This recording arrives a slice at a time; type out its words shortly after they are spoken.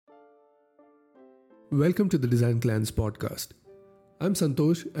Welcome to the Design Clans podcast. I'm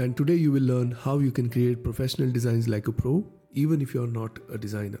Santosh, and today you will learn how you can create professional designs like a pro, even if you're not a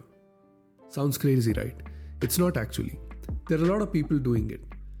designer. Sounds crazy, right? It's not actually. There are a lot of people doing it.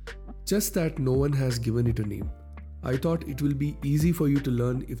 Just that no one has given it a name. I thought it will be easy for you to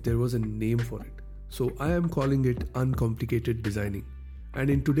learn if there was a name for it. So I am calling it uncomplicated designing. And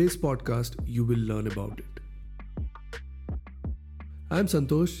in today's podcast, you will learn about it. I'm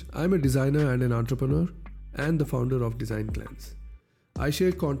Santosh, I'm a designer and an entrepreneur and the founder of Design Clans. I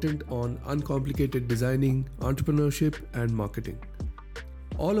share content on uncomplicated designing, entrepreneurship and marketing.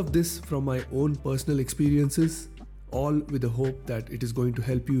 All of this from my own personal experiences, all with the hope that it is going to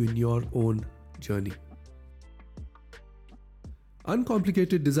help you in your own journey.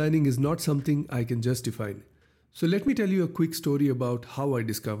 Uncomplicated designing is not something I can just define. So let me tell you a quick story about how I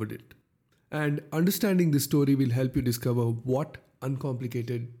discovered it. And understanding this story will help you discover what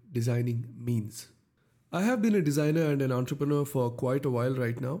uncomplicated designing means. I have been a designer and an entrepreneur for quite a while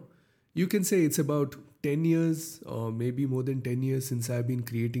right now. You can say it's about 10 years or maybe more than 10 years since I've been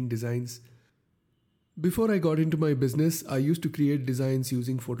creating designs. Before I got into my business, I used to create designs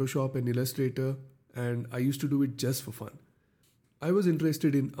using Photoshop and Illustrator, and I used to do it just for fun. I was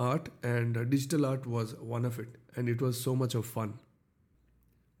interested in art, and digital art was one of it, and it was so much of fun.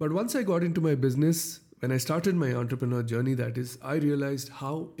 But once I got into my business, when I started my entrepreneur journey, that is, I realized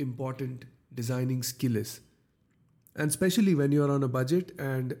how important designing skill is. And especially when you're on a budget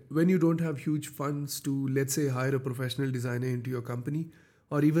and when you don't have huge funds to, let's say, hire a professional designer into your company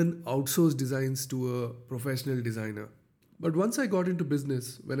or even outsource designs to a professional designer. But once I got into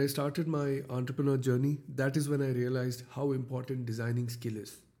business, when I started my entrepreneur journey, that is when I realized how important designing skill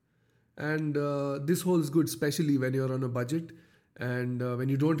is. And this holds good, especially when you're on a budget and when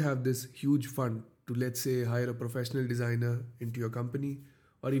you don't have this huge fund to, let's say, hire a professional designer into your company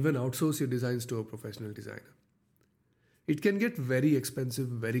or even outsource your designs to a professional designer. It can get very expensive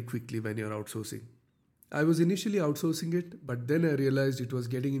very quickly when you're outsourcing. I was initially outsourcing it, but then I realized it was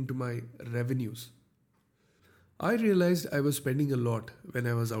getting into my revenues. I realized I was spending a lot when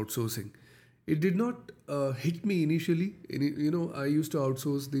I was outsourcing. It did not hit me initially. I used to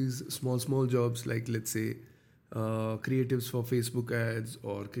outsource these small jobs like, let's say, creatives for Facebook ads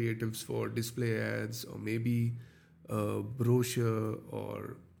or creatives for display ads or maybe a brochure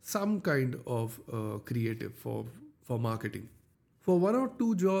or some kind of creative for marketing. For one or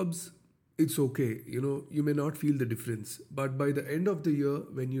two jobs, it's okay. You may not feel the difference. But by the end of the year,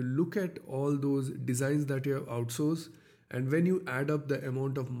 when you look at all those designs that you have outsourced and when you add up the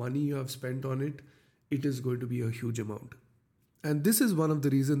amount of money you have spent on it, it is going to be a huge amount. And this is one of the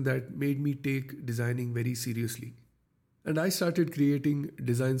reasons that made me take designing very seriously. And I started creating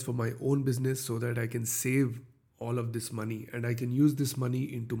designs for my own business so that I can save all of this money and I can use this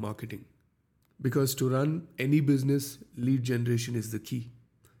money into marketing. Because to run any business, lead generation is the key.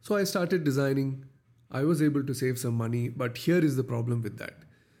 So I started designing. I was able to save some money, but here is the problem with that.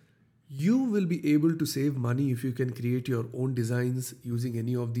 You will be able to save money if you can create your own designs using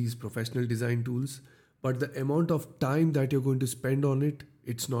any of these professional design tools. But the amount of time that you're going to spend on it,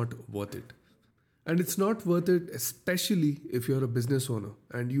 it's not worth it. And it's not worth it, especially if you're a business owner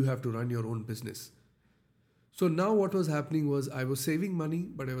and you have to run your own business. So now what was happening was I was saving money,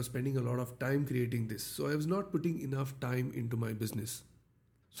 but I was spending a lot of time creating this. So I was not putting enough time into my business.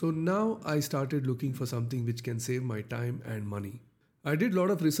 So now I started looking for something which can save my time and money. I did a lot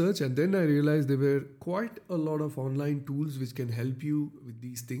of research and then I realized there were quite a lot of online tools which can help you with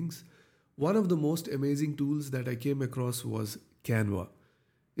these things. One of the most amazing tools that I came across was Canva.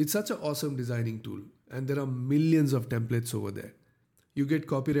 It's such an awesome designing tool and there are millions of templates over there. You get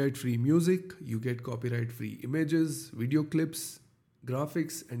copyright-free music, you get copyright-free images, video clips,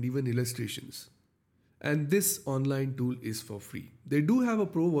 graphics and even illustrations. And this online tool is for free. They do have a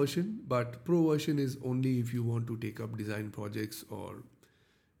pro version, but pro version is only if you want to take up design projects or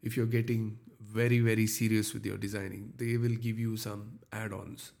if you're getting very, very serious with your designing. They will give you some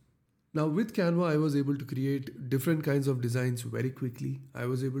add-ons. Now with Canva, I was able to create different kinds of designs very quickly. I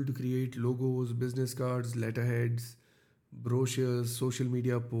was able to create logos, business cards, letterheads, brochures, social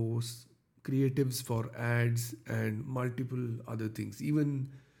media posts, creatives for ads and multiple other things, even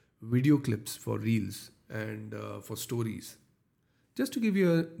video clips for reels and for stories. Just to give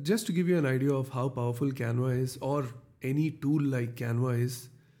you an idea of how powerful Canva is or any tool like Canva is,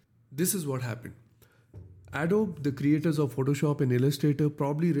 this is what happened. Adobe, the creators of Photoshop and Illustrator,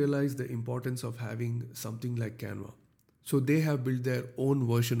 probably realized the importance of having something like Canva. So they have built their own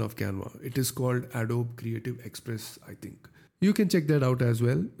version of Canva. It is called Adobe Creative Express, I think. You can check that out as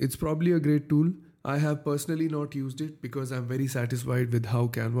well. It's probably a great tool, I have personally not used it because I'm very satisfied with how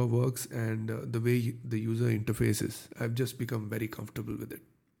Canva works and the way the user interface is. I've just become very comfortable with it.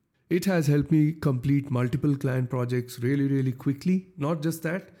 It has helped me complete multiple client projects really quickly. Not just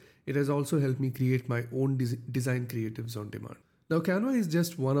that, it has also helped me create my own design creatives on demand. Now, Canva is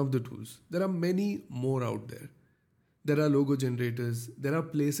just one of the tools. There are many more out there. There are logo generators. There are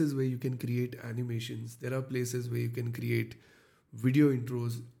places where you can create animations. There are places where you can create video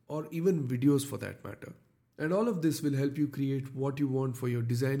intros or even videos for that matter. And all of this will help you create what you want for your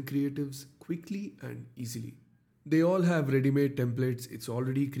design creatives quickly and easily. They all have ready-made templates. It's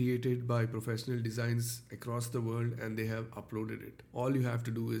already created by professional designs across the world and they have uploaded it. All you have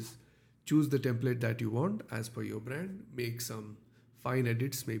to do is choose the template that you want as per your brand, make some fine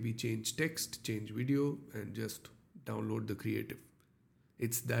edits, maybe change text, change video, and just download the creative.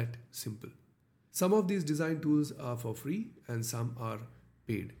 It's that simple. Some of these design tools are for free and some are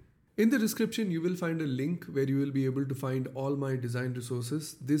paid. In the description, you will find a link where you will be able to find all my design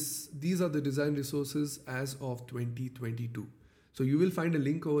resources. These are the design resources as of 2022. So you will find a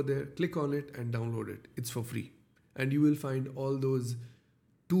link over there, click on it and download it. It's for free. And you will find all those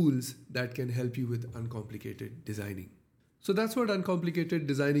tools that can help you with uncomplicated designing. So that's what uncomplicated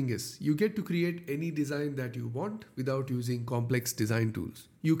designing is. You get to create any design that you want without using complex design tools.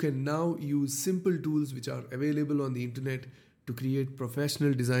 You can now use simple tools which are available on the internet to create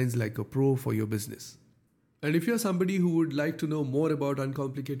professional designs like a pro for your business. And if you're somebody who would like to know more about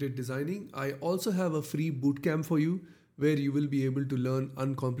uncomplicated designing, I also have a free bootcamp for you where you will be able to learn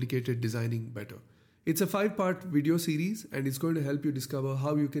uncomplicated designing better. It's a 5-part video series and it's going to help you discover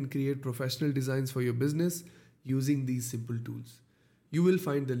how you can create professional designs for your business using these simple tools. You will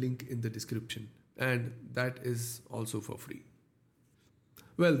find the link in the description and that is also for free.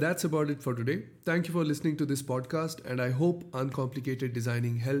 Well, that's about it for today. Thank you for listening to this podcast and I hope uncomplicated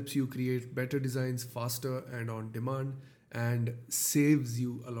designing helps you create better designs faster and on demand and saves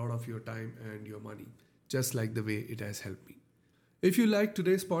you a lot of your time and your money, just like the way it has helped me. If you like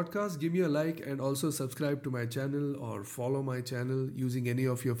today's podcast, give me a like and also subscribe to my channel or follow my channel using any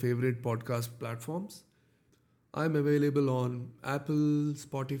of your favorite podcast platforms. I'm available on Apple,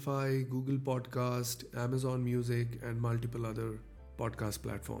 Spotify, Google Podcast, Amazon Music, and multiple other podcast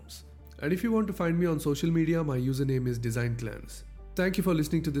platforms. And if you want to find me on social media, my username is DesignClans. Thank you for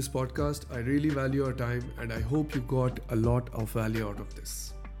listening to this podcast. I really value your time and I hope you got a lot of value out of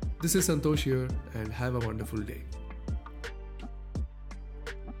this. This is Santosh here and have a wonderful day.